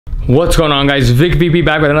What's going on, guys? Vic VP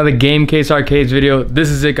back with another GameCase Arcades video. This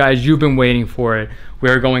is it, guys. You've been waiting for it. We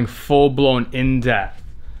are going full-blown in-depth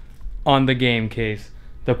on the GameCase,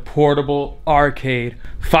 the portable arcade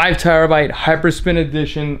 5TB hyperspin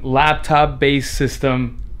edition laptop-based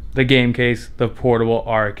system, the GameCase, the portable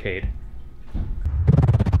arcade.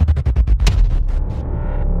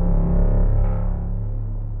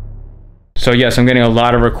 So yes, I'm getting a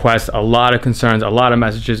lot of requests, a lot of concerns, a lot of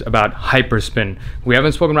messages about hyperspin. We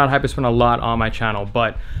haven't spoken about hyperspin a lot on my channel,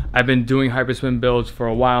 but I've been doing hyperspin builds for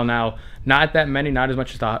a while now. Not that many, not as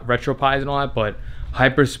much as the RetroPies and all that, but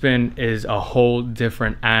hyperspin is a whole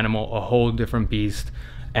different animal, a whole different beast.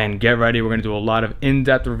 And get ready, we're gonna do a lot of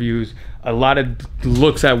in-depth reviews, a lot of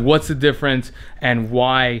looks at what's the difference and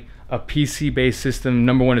why a PC-based system,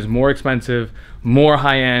 number one, is more expensive, more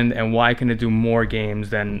high-end, and why can it do more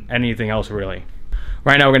games than anything else, really.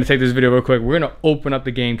 Right now, we're gonna take this video real quick. We're gonna open up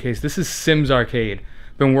the GameCase. This is Sims Arcade.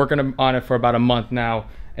 Been working on it for about a month now.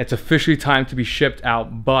 It's officially time to be shipped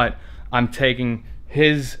out, but I'm taking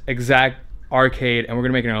his exact arcade and we're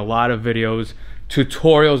gonna be making a lot of videos,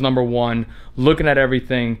 tutorials, number one, looking at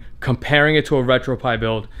everything, comparing it to a RetroPie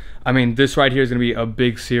build. I mean, this right here is gonna be a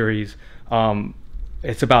big series.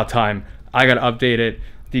 It's about time. I gotta update it.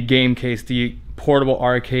 The GameCase, the portable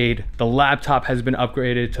arcade, the laptop has been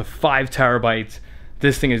upgraded to 5TB.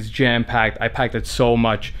 This thing is jam-packed. I packed it so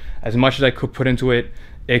much. As I could put into it,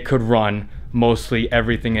 it could run mostly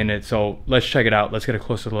everything in it. So let's check it out. Let's get a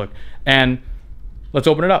closer look. And let's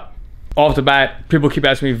open it up. Off the bat, people keep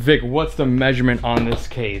asking me, Vic, what's the measurement on this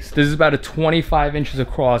case? This is about a 25 inches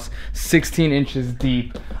across, 16 inches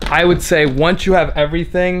deep. I would say once you have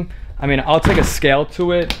everything, I mean, I'll take a scale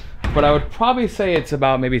to it, but I would probably say it's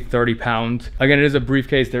about maybe 30 pounds. Again, it is a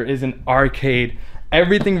briefcase. There is an arcade.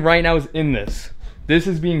 Everything right now is in this. This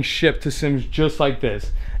is being shipped to Sims just like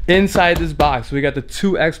this. Inside this box, we got the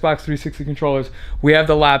two Xbox 360 controllers. We have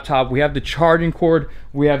the laptop. We have the charging cord.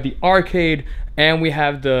 We have the arcade. And we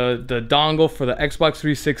have the dongle for the Xbox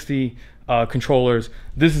 360 controllers.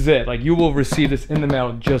 This is it. Like, you will receive this in the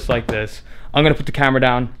mail just like this. I'm gonna put the camera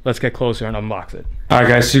down. Let's get closer and unbox it. All right,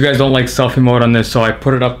 guys, so you guys don't like selfie mode on this, so I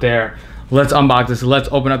put it up there. Let's unbox this. Let's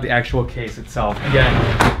open up the actual case itself.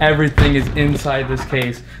 Again, everything is inside this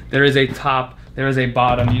case. There is a top, there is a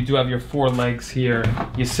bottom. You do have your four legs here.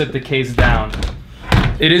 You sit the case down.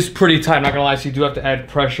 It is pretty tight, I'm not gonna lie, so you do have to add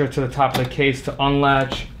pressure to the top of the case to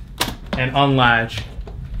unlatch and unlatch.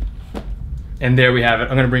 And there we have it.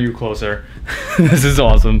 I'm gonna bring you closer. This is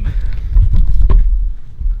awesome.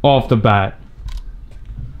 Off the bat,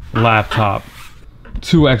 laptop,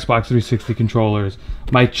 two Xbox 360 controllers.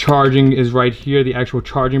 My charging is right here, the actual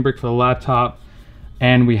charging brick for the laptop.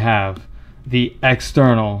 And we have the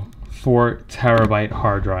external 4TB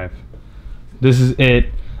hard drive. This is it.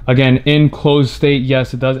 Again, in closed state,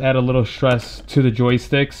 yes, it does add a little stress to the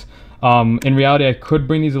joysticks. In reality, I could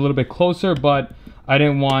bring these a little bit closer, but I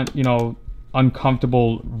didn't want, you know,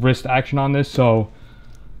 uncomfortable wrist action on this, so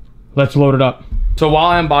let's load it up. So while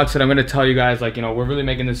I unbox it, I'm gonna tell you guys, like, you know, we're really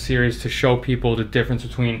making this series to show people the difference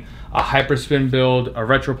between a hyperspin build, a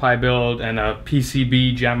RetroPie build, and a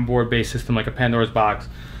PCB Jamboard based system like a Pandora's box.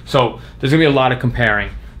 So there's gonna be a lot of comparing.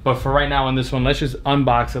 But for right now on this one, let's just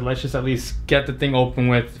unbox it. Let's just at least get the thing open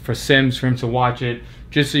with for Sims, for him to watch it,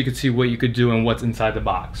 just so you can see what you could do and what's inside the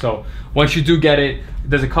box. So once you do get it,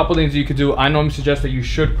 there's a couple things you could do. I normally suggest that you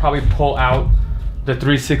should probably pull out the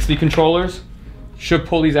 360 controllers. Should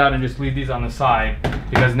pull these out and just leave these on the side,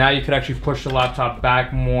 because now you could actually push the laptop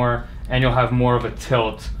back more and you'll have more of a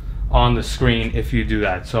tilt on the screen if you do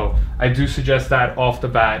that. So I do suggest that off the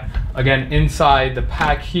bat. Again, inside the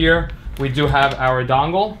pack here, we do have our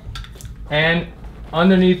dongle, and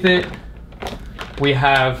underneath it, we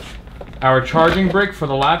have our charging brick for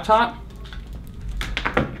the laptop.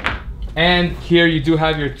 And here you do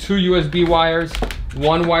have your two USB wires.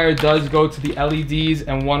 One wire does go to the LEDs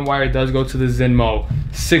and one wire does go to the Zinmo.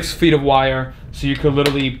 6 feet of wire, so you could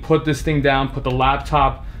literally put this thing down, put the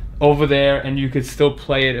laptop over there, and you could still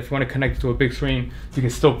play it. If you want to connect it to a big screen, you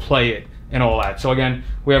can still play it and all that. So again,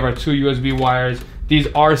 we have our two USB wires. These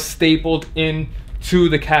are stapled into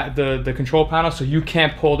the control panel, so you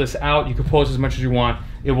can't pull this out. You can pull this as much as you want.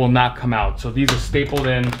 It will not come out. So these are stapled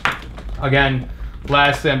in. Again,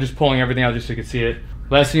 lastly, I'm just pulling everything out just so you can see it.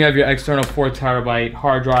 Lastly, you have your external 4TB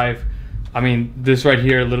hard drive. I mean, this right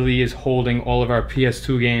here literally is holding all of our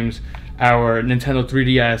PS2 games, our Nintendo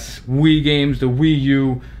 3DS, Wii games, the Wii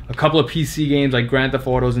U, a couple of PC games like Grand Theft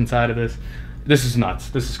Auto's inside of this. This is nuts.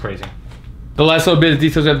 This is crazy. The last little bit of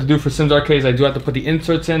details we have to do for Sims Arcade, I do have to put the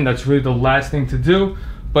inserts in. That's really the last thing to do.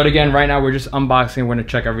 But again, right now we're just unboxing. We're gonna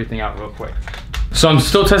check everything out real quick. So I'm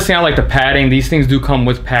still testing out like the padding. These things do come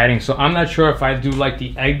with padding, so I'm not sure if I do like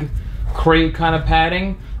the egg crate kind of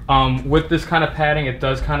padding. With this kind of padding, it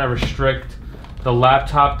does kind of restrict the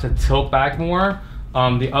laptop to tilt back more.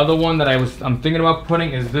 The other one that I'm thinking about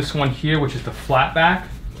putting is this one here, which is the flat back.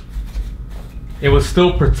 It will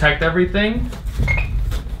still protect everything.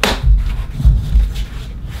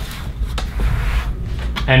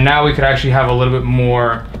 And now we could actually have a little bit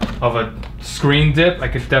more of a screen dip. I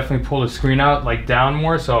could definitely pull the screen out like down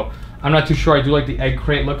more. So I'm not too sure. I do like the egg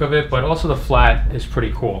crate look of it, but also the flat is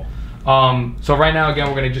pretty cool. So right now, again,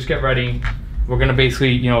 we're gonna just get ready. We're gonna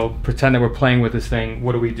basically, you know, pretend that we're playing with this thing.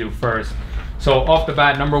 What do we do first? So off the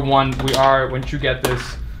bat, number one, once you get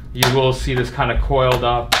this, you will see this kind of coiled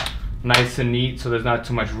up, nice and neat, so there's not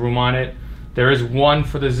too much room on it. There is one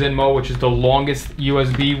for the Zinmo, which is the longest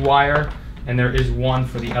USB wire, and there is one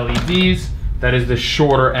for the LEDs, that is the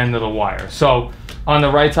shorter end of the wire. So on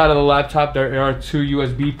the right side of the laptop, there are two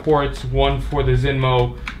USB ports, one for the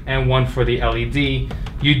Zinmo and one for the LED.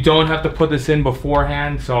 You don't have to put this in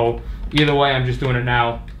beforehand, so either way, I'm just doing it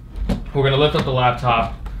now. We're gonna lift up the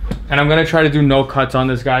laptop, and I'm gonna try to do no cuts on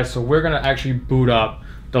this, guys. So we're gonna actually boot up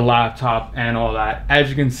the laptop and all that. As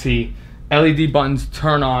you can see, LED buttons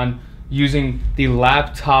turn on using the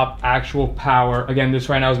laptop actual power. Again, this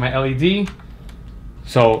right now is my LED,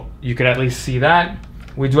 so you could at least see that.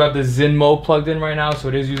 We do have the Zinmo plugged in right now, so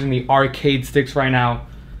it is using the arcade sticks right now.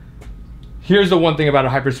 Here's the one thing about a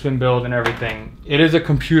hyperspin build and everything. It is a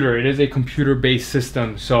computer. It is a computer-based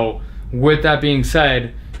system. So with that being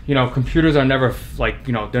said, you know, computers are never like,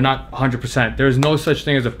 you know, they're not 100%. There's no such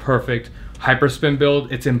thing as a perfect hyperspin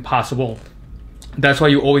build. It's impossible. That's why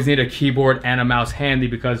you always need a keyboard and a mouse handy,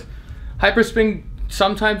 because hyperspin,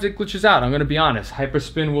 sometimes it glitches out. I'm gonna be honest.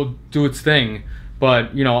 Hyperspin will do its thing,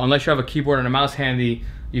 but you know, unless you have a keyboard and a mouse handy,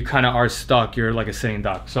 you kind of are stuck. You're like a sitting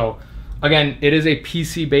duck. So again, it is a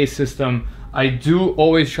PC-based system. I do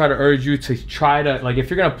always try to urge you to try to, like, if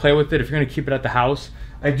you're gonna play with it, if you're gonna keep it at the house,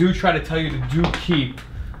 I do try to tell you to do keep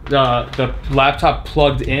the laptop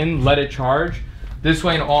plugged in, let it charge. This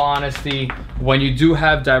way, in all honesty, when you do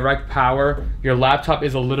have direct power, your laptop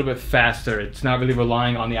is a little bit faster. It's not really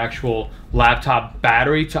relying on the actual laptop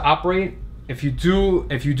battery to operate. If you do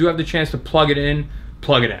have the chance to plug it in,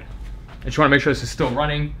 plug it in. I just wanna make sure this is still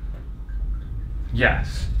running.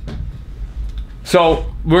 Yes.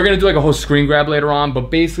 So we're gonna do like a whole screen grab later on,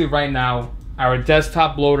 but basically right now, our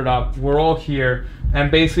desktop loaded up, we're all here, and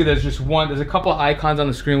basically there's a couple of icons on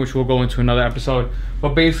the screen, which we'll go into another episode, but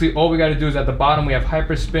basically all we gotta do is at the bottom we have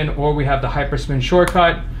hyperspin, or we have the hyperspin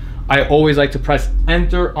shortcut. I always like to press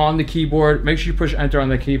enter on the keyboard. Make sure you push enter on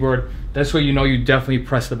the keyboard. This way you know you definitely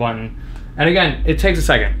press the button. And again, it takes a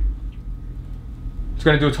second. It's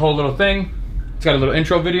gonna do its whole little thing. It's got a little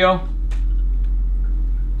intro video.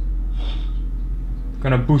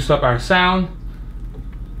 Gonna boost up our sound.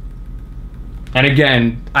 And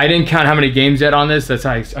again, I didn't count how many games yet on this. That's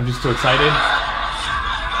how I'm just too excited.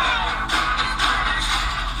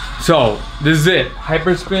 So this is it.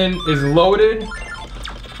 Hyperspin is loaded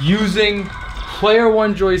using player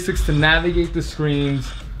one joysticks to navigate the screens.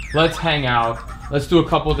 Let's hang out. Let's do a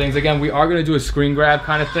couple of things. Again, we are gonna do a screen grab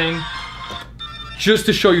kind of thing, just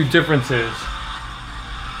to show you differences.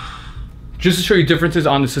 Just to show you differences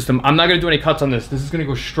on the system. I'm not gonna do any cuts on this. This is gonna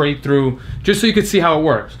go straight through, just so you can see how it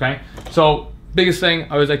works, okay? So, biggest thing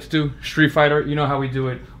I always like to do, Street Fighter, you know how we do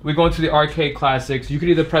it. We go into the arcade classics. You could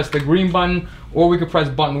either press the green button, or we could press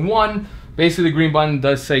button 1. Basically, the green button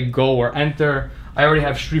does say go or enter. I already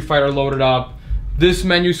have Street Fighter loaded up. This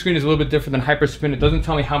menu screen is a little bit different than Hyperspin. It doesn't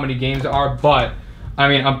tell me how many games there are, but I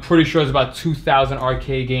mean, I'm pretty sure it's about 2,000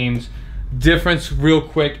 arcade games. Difference real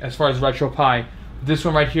quick as far as RetroPie. This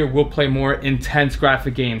one right here will play more intense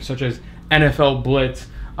graphic games, such as NFL Blitz.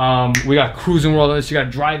 We got Cruising World on this. You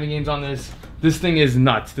got driving games on this. This thing is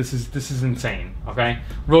nuts. This is insane. Okay,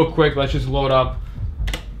 real quick, let's just load up.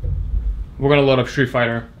 We're gonna load up Street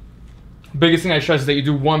Fighter. Biggest thing I stress is that you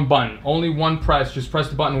do one button, only one press. Just press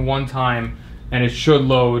the button one time, and it should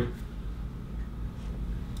load.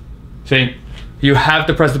 See, you have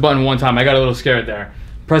to press the button one time. I got a little scared there.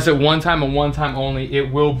 Press it one time and one time only.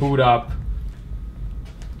 It will boot up.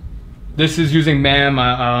 This is using MAM,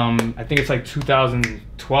 I think it's like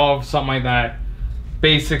 2012, something like that.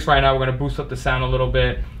 Basics right now, we're gonna boost up the sound a little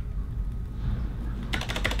bit.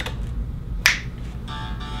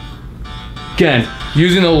 Again,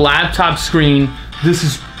 using the laptop screen, this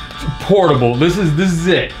is portable. This is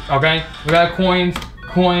it, okay? We got coin,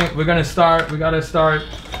 we gotta start.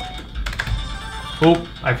 Oh,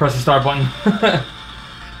 I pressed the start button.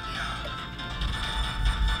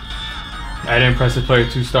 I didn't press the player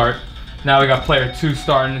 2 start. Now we got player 2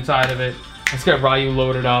 starting inside of it. Let's get Ryu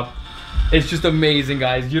loaded up. It's just amazing,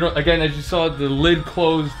 guys. You don't, again, as you saw, the lid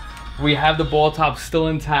closed. We have the ball top still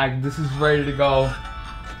intact. This is ready to go.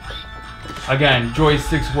 Again,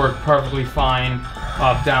 joysticks work perfectly fine.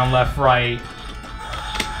 Up, down, left, right.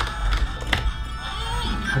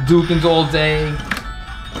 Hadoukens all day.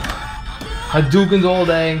 Hadoukens all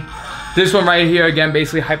day. This one right here, again,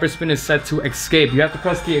 basically hyperspin is set to escape. You have to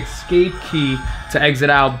press the escape key to exit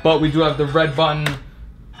out, but we do have the red button.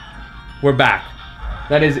 We're back.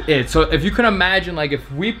 That is it. So if you can imagine, like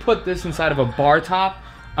if we put this inside of a bar top,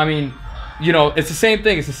 I mean, you know, it's the same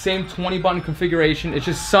thing. It's the same 20 button configuration. It's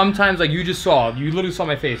just sometimes, like you just saw, you literally saw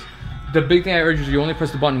my face. The big thing I urge is you only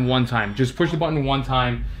press the button one time. Just push the button one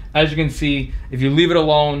time. As you can see, if you leave it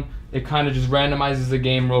alone, it kind of just randomizes the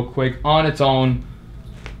game real quick on its own.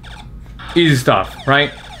 Easy stuff,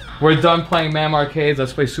 right? We're done playing MAM arcades.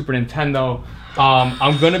 Let's play Super Nintendo.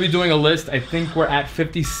 I'm gonna be doing a list. I think we're at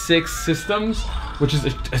 56 systems, which is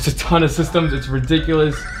it's a ton of systems. It's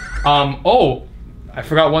ridiculous. Oh, I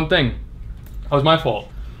forgot one thing. That was my fault.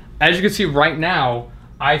 As you can see right now,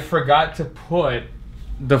 I forgot to put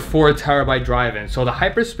the 4 terabyte drive in. So the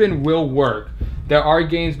hyperspin will work. There are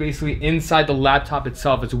games basically inside the laptop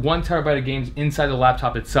itself. It's 1 terabyte of games inside the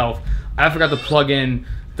laptop itself. I forgot to plug in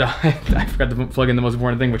the most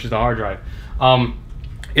important thing, which is the hard drive.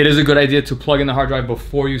 It is a good idea to plug in the hard drive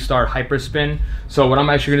before you start hyperspin. So what I'm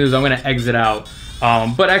actually gonna do is I'm gonna exit out.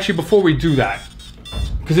 But actually before we do that,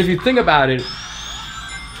 because if you think about it,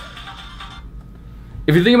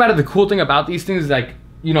 the cool thing about these things is, like,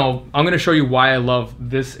 you know, I'm gonna show you why I love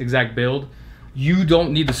this exact build. You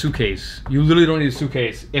don't need the suitcase. You literally don't need a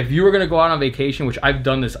suitcase. If you were gonna go out on vacation, which I've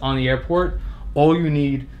done this on the airport, all you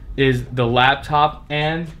need is the laptop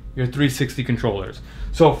and your 360 controllers.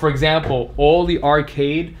 So for example, all the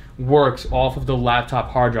arcade works off of the laptop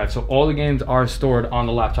hard drive. So all the games are stored on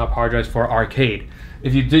the laptop hard drives for arcade.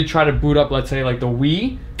 If you did try to boot up, let's say like the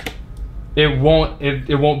Wii, it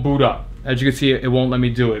won't boot up. As you can see, it won't let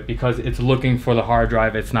me do it because it's looking for the hard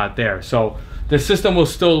drive. It's not there. So the system will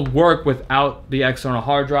still work without the external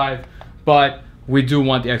hard drive, but we do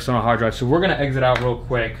want the external hard drive. So we're gonna exit out real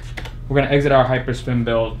quick. We're gonna exit our hyperspin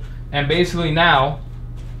build. And basically now,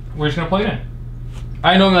 we're just gonna plug it in.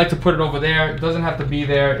 I normally like to put it over there. It doesn't have to be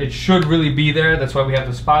there. It should really be there. That's why we have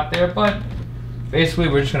the spot there. But basically,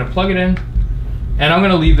 we're just gonna plug it in. And I'm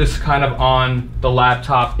gonna leave this kind of on the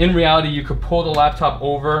laptop. In reality, you could pull the laptop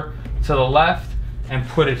over to the left and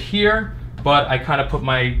put it here, but I kind of put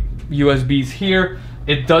my USBs here.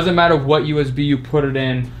 It doesn't matter what USB you put it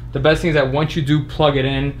in. The best thing is that once you do plug it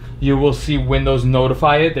in, you will see Windows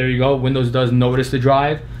notify it. There you go, Windows does notice the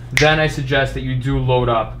drive. Then I suggest that you do load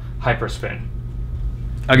up hyperspin.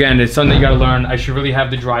 Again, it's something you gotta learn. I should really have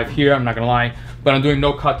the drive here, I'm not gonna lie, but I'm doing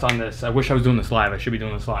no cuts on this. I wish I was doing this live. I should be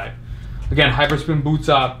doing this live. Again, hyperspin boots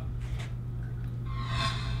up.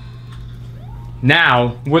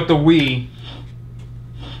 Now, with the Wii,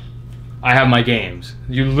 I have my games.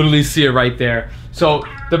 You literally see it right there. So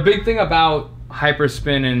the big thing about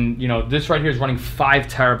hyperspin, and you know, this right here is running 5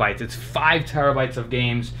 terabytes. It's 5 terabytes of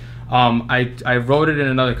games. I wrote it in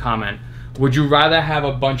another comment. Would you rather have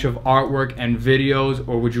a bunch of artwork and videos,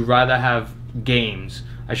 or would you rather have games?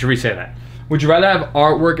 I should re-say that. Would you rather have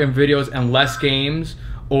artwork and videos and less games,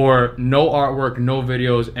 or no artwork, no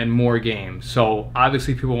videos, and more games? So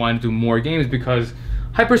obviously people want to do more games because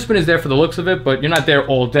hyperspin is there for the looks of it, but you're not there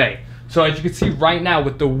all day. So as you can see right now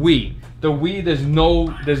with the Wii, there's no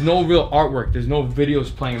real artwork, there's no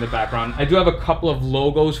videos playing in the background. I do have a couple of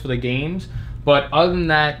logos for the games, but other than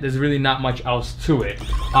that, there's really not much else to it.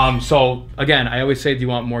 So again, I always say, do you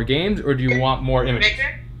want more games or do you want more images?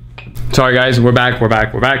 Sorry guys, we're back.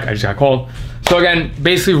 I just got called. So again,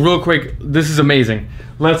 basically real quick, this is amazing.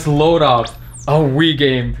 Let's load up a Wii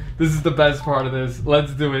game. This is the best part of this.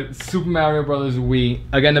 Let's do it. Super Mario Brothers Wii.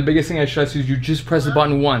 Again, the biggest thing I stress is you just press the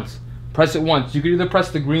button once. Press it once. You can either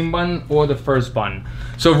press the green button or the first button.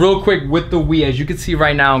 So real quick with the Wii, as you can see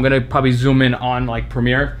right now, I'm gonna probably zoom in on like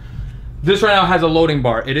Premiere. This right now has a loading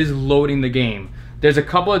bar. It is loading the game. There's a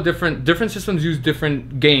couple of different systems use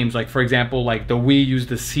different games. Like for example, like the Wii used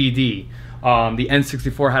the CD. The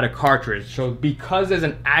N64 had a cartridge. So because there's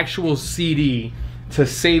an actual CD, to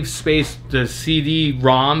save space, the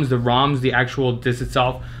ROMs, the actual disc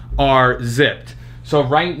itself, are zipped. So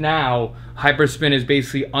right now, hyperspin is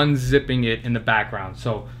basically unzipping it in the background.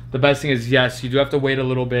 So the best thing is, yes, you do have to wait a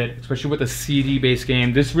little bit, especially with a CD-based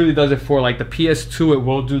game. This really does it for like the PS2. It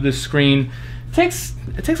will do this screen. It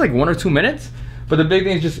takes like 1 or 2 minutes, but the big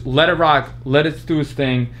thing is just let it rock, let it do its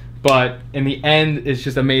thing. But in the end, it's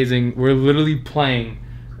just amazing. We're literally playing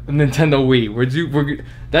Nintendo Wii.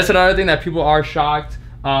 That's another thing that people are shocked.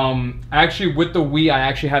 Actually, with the Wii, I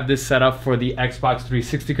actually have this set up for the Xbox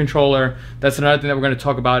 360 controller. That's another thing that we're going to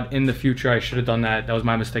talk about in the future. I should have done that. That was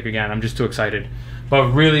my mistake again. I'm just too excited.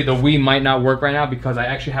 But really, the Wii might not work right now because I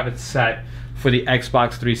actually have it set for the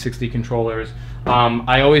Xbox 360 controllers.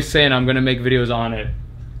 I always say, and I'm going to make videos on it,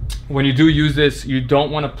 when you do use this, you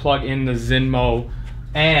don't want to plug in the Zinmo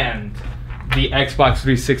and the Xbox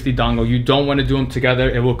 360 dongle. You don't want to do them together.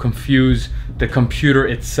 It will confuse the computer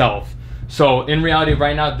itself. So in reality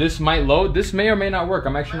right now, this might load. This may or may not work.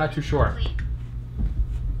 I'm actually not too sure.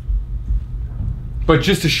 But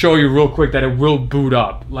just to show you real quick that it will boot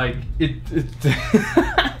up. Like,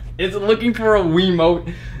 it's looking for a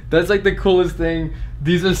Wiimote. That's like the coolest thing.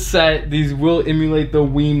 These are set. These will emulate the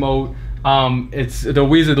Wiimote. The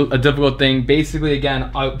Wii is a difficult thing. Basically,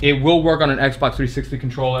 again, it will work on an Xbox 360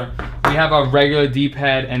 controller. We have our regular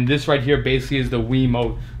D-pad, and this right here basically is the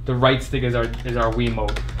Wiimote. The right stick is our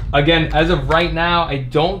Wiimote. Again, as of right now, I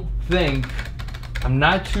don't think, I'm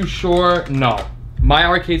not too sure. No, my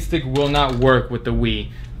arcade stick will not work with the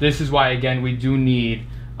Wii. This is why, again, we do need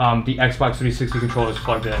the Xbox 360 controllers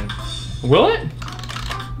plugged in. Will it?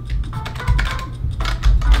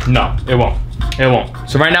 No, it won't. It won't.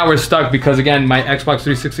 So right now we're stuck because, again, my Xbox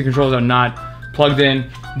 360 controllers are not plugged in.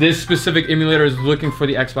 This specific emulator is looking for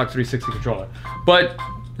the Xbox 360 controller. But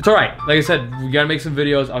it's all right. Like I said, we gotta make some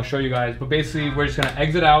videos. I'll show you guys. But basically, we're just gonna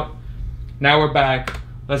exit out. Now we're back.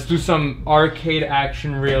 Let's do some arcade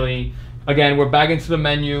action, really. Again, we're back into the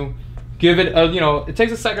menu. Give it a, it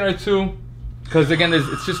takes a second or two. Because, again,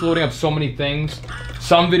 it's just loading up so many things.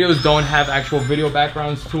 Some videos don't have actual video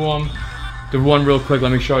backgrounds to them. The one real quick,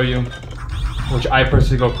 let me show you, which I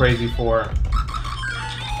personally go crazy for.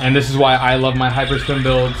 And this is why I love my hyperspin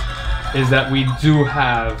builds, is that we do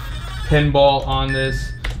have pinball on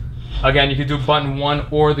this. Again, you can do button 1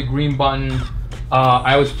 or the green button.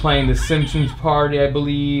 I was playing the Simpsons Party, I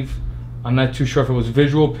believe. I'm not too sure if it was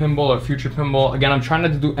visual pinball or future pinball. Again, I'm trying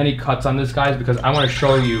not to do any cuts on this, guys, because I want to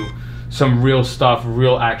show you some real stuff,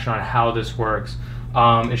 real action on how this works.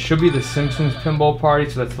 It should be the Simpsons Pinball Party,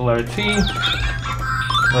 so that's the letter T.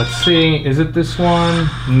 Let's see, is it this one?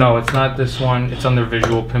 No, it's not this one. It's under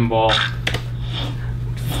visual pinball.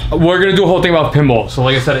 We're gonna do a whole thing about pinball. So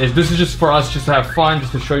like I said, this is just for us, just to have fun,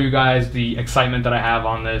 just to show you guys the excitement that I have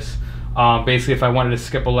on this. Basically, if I wanted to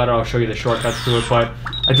skip a letter, I'll show you the shortcuts to it. But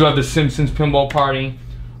I do have the Simpsons Pinball Party.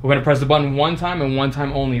 We're gonna press the button one time and one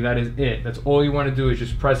time only. That is it. That's all you want to do is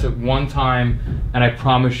just press it one time, and I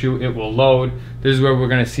promise you it will load. This is where we're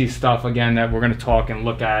gonna see stuff again that we're gonna talk and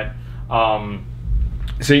look at.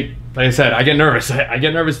 See, like I said, I get nervous. I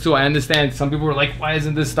get nervous too. I understand. Some people are like, why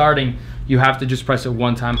isn't this starting? You have to just press it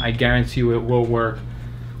one time. I guarantee you it will work.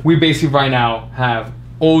 We basically right now have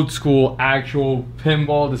old school actual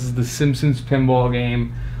pinball. This is the Simpsons pinball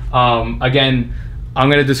game. Again, I'm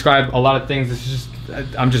gonna describe a lot of things. This is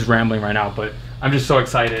just, I'm just rambling right now, but I'm just so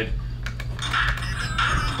excited.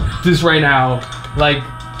 This right now, like,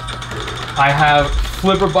 I have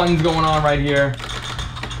flipper buttons going on right here.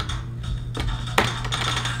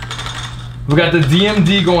 We got the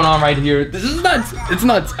DMD going on right here. This is nuts. It's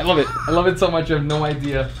nuts. I love it. I love it so much. You have no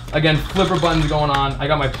idea. Again, flipper buttons going on. I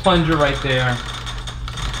got my plunger right there.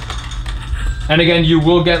 And again, you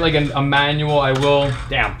will get like a manual. I will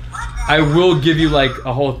give you like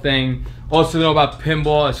a whole thing. Also know about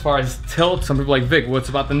pinball as far as tilt. Some people are like, Vic, what's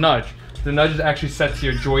about the nudge? The nudge is actually set to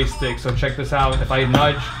your joystick. So check this out. If I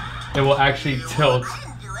nudge, it will actually tilt.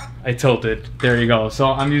 I tilted. There you go.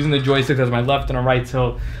 So I'm using the joystick as my left and a right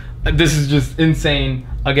tilt. This is just insane.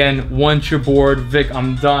 Again, once you're bored, Vic,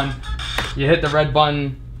 I'm done. You hit the red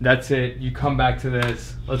button. That's it. You come back to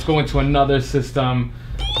this. Let's go into another system.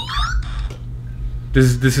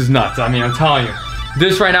 This is nuts. I mean, I'm telling you.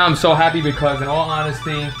 This right now, I'm so happy because, in all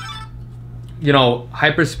honesty,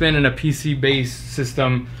 hyperspin and a PC-based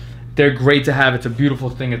system, they're great to have. It's a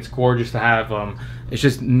beautiful thing. It's gorgeous to have. It's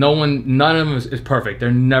just none of them is perfect.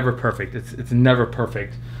 They're never perfect. It's never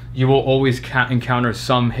perfect. You will always encounter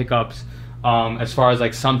some hiccups. As far as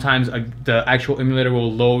like sometimes the actual emulator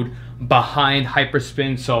will load behind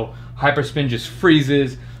hyperspin, so hyperspin just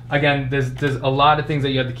freezes. Again, there's a lot of things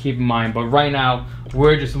that you have to keep in mind. But right now,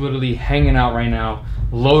 we're just literally hanging out right now,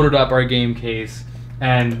 loaded up our game case,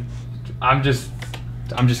 and I'm just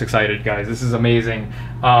excited, guys. This is amazing.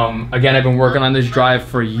 Again, I've been working on this drive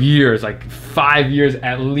for years, like 5 years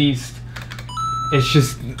at least. It's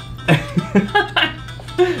just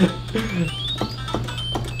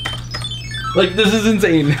like, this is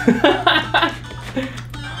insane.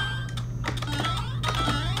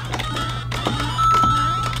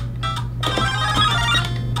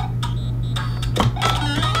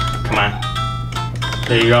 Come on.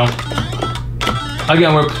 There you go.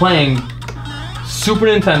 Again, we're playing Super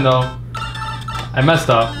Nintendo. I messed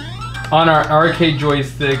up. On our arcade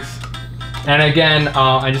joysticks. And again,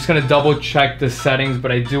 I'm just gonna double check the settings, but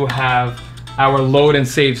I do have our load and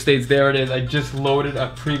save states. There it is. I just loaded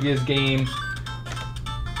a previous game.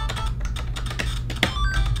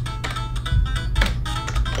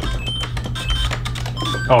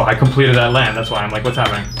 Oh, I completed that land. That's why I'm like, what's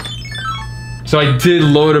happening? So I did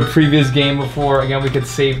load a previous game before. Again, we could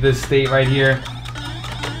save this state right here.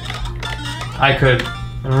 I could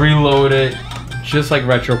reload it just like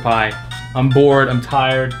RetroPie. I'm bored, I'm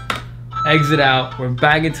tired. Exit out, we're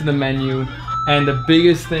back into the menu. And the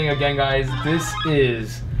biggest thing, again guys, this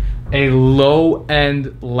is a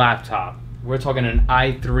low-end laptop. We're talking an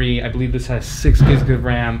i3. I believe this has 6 gigs of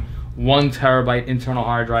RAM, 1 terabyte internal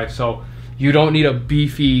hard drive. So you don't need a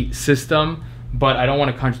beefy system, but I don't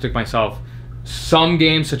want to contradict myself. Some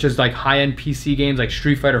games, such as like high-end PC games like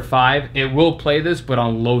Street Fighter V, it will play this, but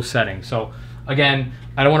on low settings. So again,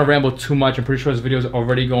 I don't want to ramble too much. I'm pretty sure this video is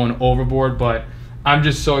already going overboard, but I'm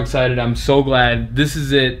just so excited. I'm so glad. This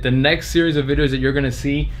is it. The next series of videos that you're going to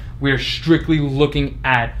see, we are strictly looking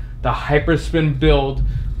at the hyperspin build.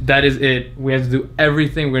 That is it. We have to do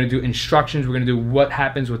everything. We're going to do instructions. We're going to do what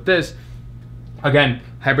happens with this. Again,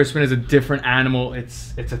 hyperspin is a different animal.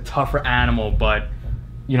 It's a tougher animal, but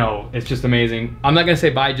you know, it's just amazing. I'm not going to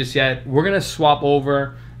say bye just yet. We're going to swap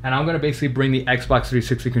over, and I'm going to basically bring the Xbox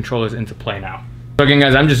 360 controllers into play now. So again,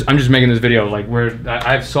 guys, I'm just making this video. Like,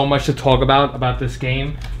 I have so much to talk about this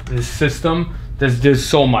game, this system. There's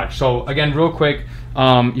so much. So again, real quick,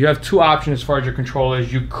 you have 2 options as far as your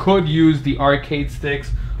controllers. You could use the arcade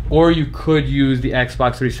sticks, or you could use the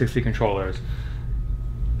Xbox 360 controllers.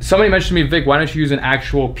 Somebody mentioned to me, Vic, why don't you use an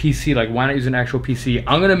actual PC? Like, why not use an actual PC?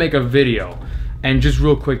 I'm gonna make a video, and just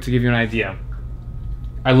real quick to give you an idea.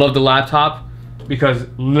 I love the laptop because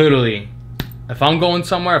literally, if I'm going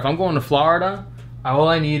somewhere, if I'm going to Florida, all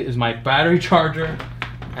I need is my battery charger,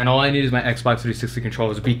 and all I need is my Xbox 360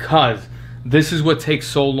 controllers, because this is what takes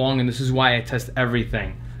so long, and this is why I test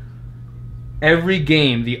everything. Every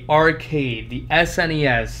game, the arcade, the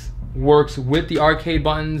SNES works with the arcade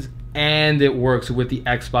buttons, and it works with the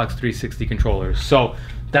Xbox 360 controllers. So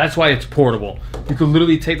that's why it's portable. You could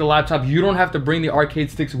literally take the laptop. You don't have to bring the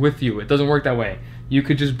arcade sticks with you. It doesn't work that way. You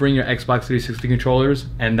could just bring your Xbox 360 controllers,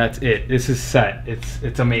 and that's it. This is set.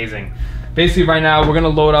 It's amazing. Basically, right now we're gonna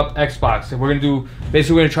load up Xbox, and we're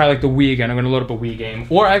gonna try like the Wii again. I'm gonna load up a Wii game,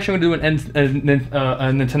 or actually I'm gonna do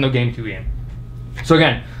a Nintendo GameCube game. So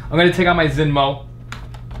again, I'm gonna take out my Zinmo.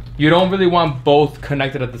 You don't really want both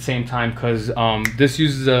connected at the same time, because this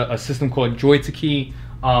uses a system called Joy-to-Key.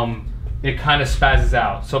 It kind of spazzes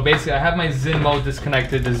out. So basically, I have my Zinmo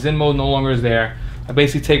disconnected. The Zinmo no longer is there. I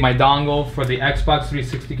basically take my dongle for the Xbox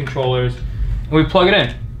 360 controllers, and we plug it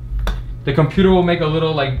in. The computer will make a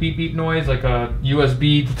little like beep beep noise, like a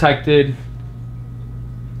USB detected,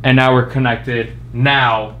 and now we're connected.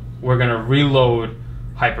 Now we're gonna reload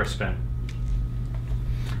hyperspin.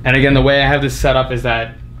 And again, the way I have this set up is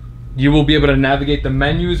that you will be able to navigate the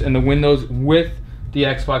menus and the windows with the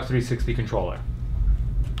Xbox 360 controller.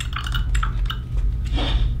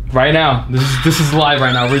 Right now, this is live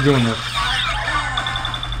right now. We're doing this.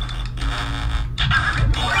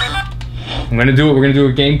 I'm gonna do it. We're gonna do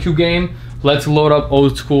a GameCube game. Let's load up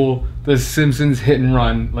old school The Simpsons Hit and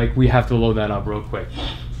Run. Like, we have to load that up real quick.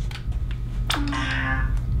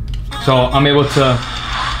 So I'm able to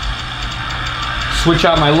switch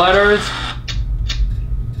out my letters.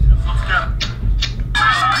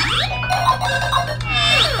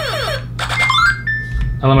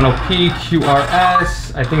 Elemental P, Q, R,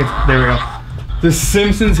 S. I think it's, there we go. The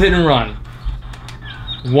Simpsons Hit and Run.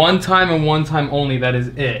 One time and one time only, that is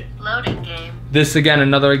it. Loading game. This again,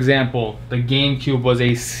 another example. The GameCube was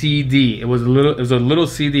a CD. It was a little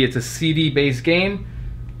CD. It's a CD-based game.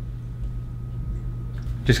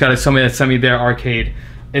 Just got somebody that sent me their arcade.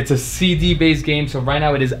 It's a CD-based game, so right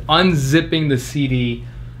now it is unzipping the CD.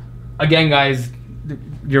 Again, guys,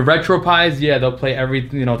 your RetroPies, yeah, they'll play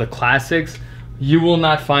everything, you know, the classics. You will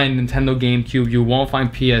not find Nintendo GameCube. You won't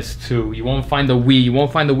find PS2. You won't find the Wii. You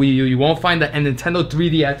won't find the Wii U. You won't find the Nintendo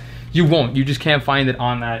 3DS. You won't. You just can't find it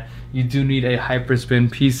on that. You do need a hyperspin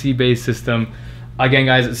PC-based system. Again,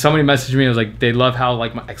 guys, somebody messaged me. It was like they love how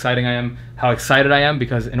excited I am,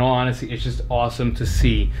 because in all honesty, it's just awesome to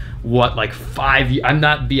see what I'm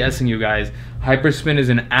not BSing you guys. Hyperspin is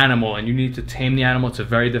an animal, and you need to tame the animal. It's a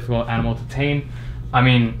very difficult animal to tame. I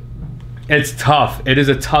mean, it's tough. It is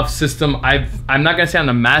a tough system. I'm not gonna say I'm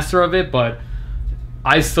the master of it, but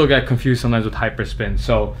I still get confused sometimes with hyperspin.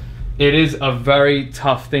 So it is a very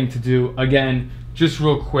tough thing to do. Again, just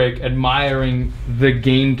real quick, admiring the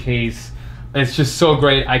GameCase. It's just so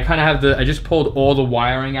great. I kind of have I just pulled all the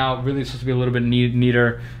wiring out. Really, it's supposed to be a little bit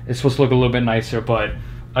neater. It's supposed to look a little bit nicer, but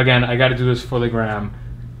again, I got to do this for the gram.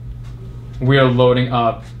 We are loading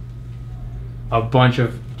up a bunch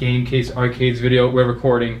of GameCase Arcades video. We're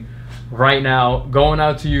recording right now, going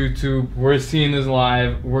out to YouTube. We're seeing this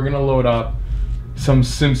live. We're gonna load up some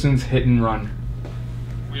Simpsons Hit and Run.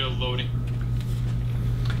 We are loading.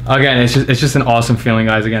 Again, it's just an awesome feeling,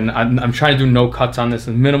 guys. Again, I'm trying to do no cuts on this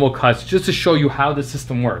and minimal cuts just to show you how the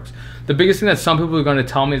system works. The biggest thing that some people are going to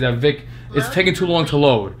tell me is that, Vic, it's taking too long to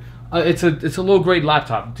load. It's a low grade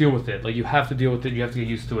laptop. Deal with it. Like, you have to deal with it. You have to get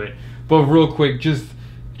used to it. But real quick, just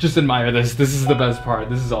admire this. This is the best part.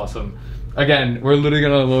 This is awesome. Again, we're literally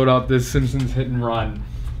gonna load up this Simpsons Hit and Run.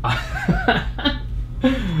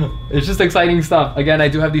 It's just exciting stuff. Again, I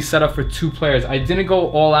do have these set up for 2 players. I didn't go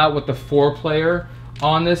all out with the 4-player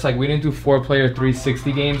on this. Like, we didn't do 4-player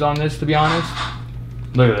 360 games on this, to be honest.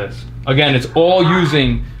 Look at this. Again, it's all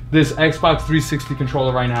using this Xbox 360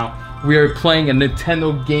 controller right now. We are playing a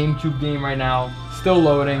Nintendo GameCube game right now. Still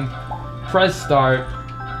loading. Press start.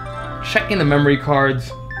 Checking the memory cards.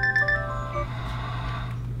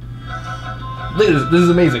 Look at this. This is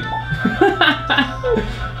amazing.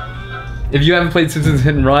 If you haven't played Simpsons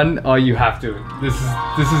Hit and Run, oh, you have to. This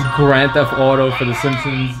is Grand Theft Auto for the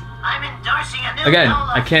Simpsons. I'm endorsing a new Again,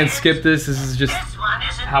 I can't skip this. This is just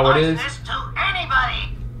how it is.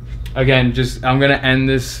 Again, I'm gonna end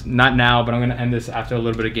this, not now, but I'm gonna end this after a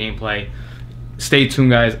little bit of gameplay. Stay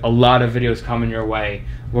tuned, guys. A lot of videos coming your way.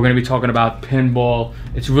 We're gonna be talking about pinball.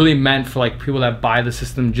 It's really meant for like people that buy the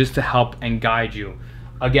system just to help and guide you.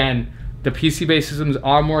 Again, the PC-based systems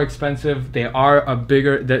are more expensive. They are a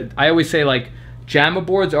bigger. I always say, like, JAMA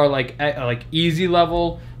boards are like easy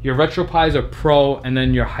level. Your RetroPies are pro, and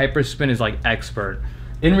then your hyperspin is like expert.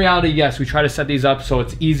 In reality, yes, we try to set these up so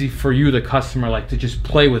it's easy for you, the customer, like, to just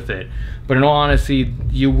play with it. But in all honesty,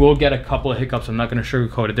 you will get a couple of hiccups. I'm not going to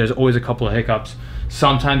sugarcoat it. There's always a couple of hiccups.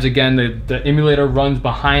 Sometimes, again, the emulator runs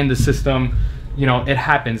behind the system. You know, it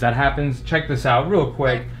happens. That happens. Check this out real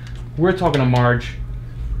quick. We're talking to Marge.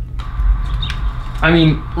 I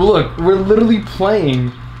mean, look, we're literally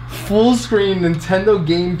playing full screen Nintendo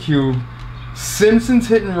GameCube, Simpsons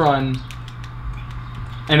Hit and Run,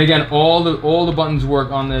 and again, all the buttons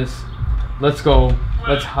work on this. Let's go.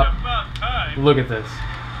 Let's hop. Look at this.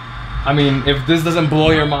 I mean, if this doesn't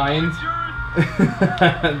blow your mind.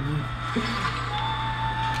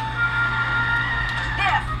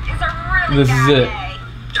 This is it.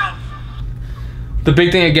 The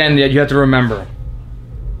big thing again that you have to remember.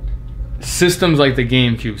 Systems like the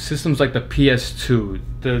GameCube, systems like the PS2,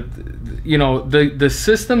 the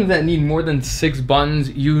systems that need more than 6 buttons,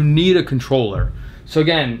 you need a controller. So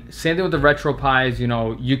again, same thing with the RetroPies. You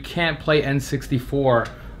know, you can't play N64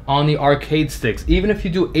 on the arcade sticks. Even if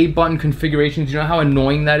you do 8-button configurations, you know how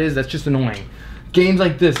annoying that is? That's just annoying. Games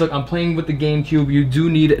like this, look, I'm playing with the GameCube. You do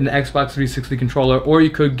need an Xbox 360 controller, or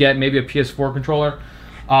you could get maybe a PS4 controller.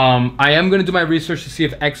 I am going to do my research to see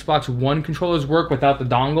if Xbox One controllers work without the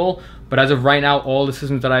dongle, but as of right now, all the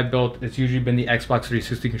systems that I've built, it's usually been the Xbox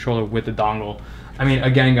 360 controller with the dongle. I mean,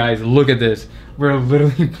 again, guys, look at this. We're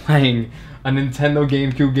literally playing a Nintendo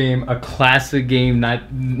GameCube game, a classic game,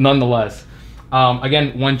 nonetheless.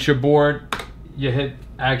 Again, once you're bored, you hit,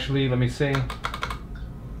 actually, let me see.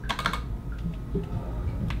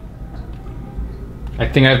 I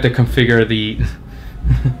think I have to configure the...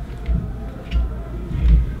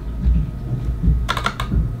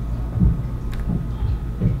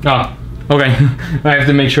 Oh, okay. I have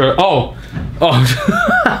to make sure. Oh.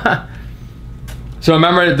 So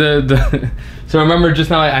remember so remember just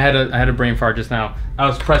now I had a brain fart just now. I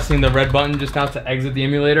was pressing the red button just now to exit the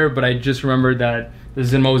emulator, but I just remembered that the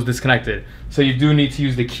Zinmo is disconnected. So you do need to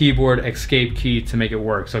use the keyboard escape key to make it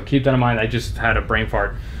work. So keep that in mind. I just had a brain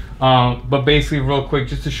fart. But basically, real quick,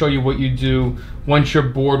 just to show you what you do once you're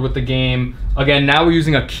bored with the game. Again, now we're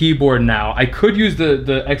using a keyboard now. I could use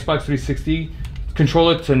the Xbox 360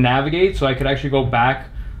 controller to navigate, so I could actually go back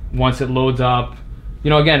once it loads up. You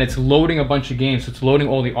know, again, it's loading a bunch of games, so it's loading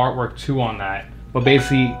all the artwork too on that. But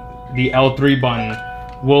basically, the L3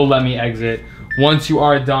 button will let me exit. Once you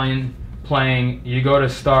are done playing, you go to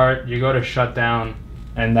start, you go to shut down,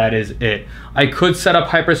 and that is it. I could set up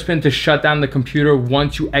hyperspin to shut down the computer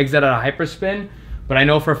once you exit out of hyperspin, but I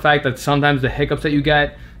know for a fact that sometimes the hiccups that you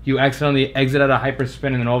get, you accidentally exit out of hyperspin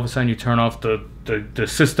and then all of a sudden you turn off the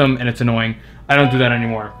system and it's annoying. I don't do that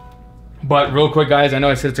anymore. But real quick, guys, I know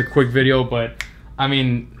I said it's a quick video, but I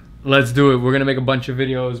mean, let's do it. We're gonna make a bunch of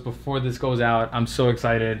videos before this goes out. I'm so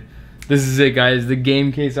excited. This is it, guys. The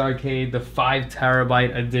GameCase Arcade, the 5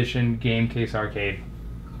 terabyte edition GameCase Arcade.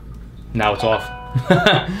 Now it's off.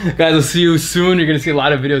 Guys, I'll see you soon. You're gonna see a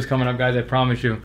lot of videos coming up, guys, I promise you.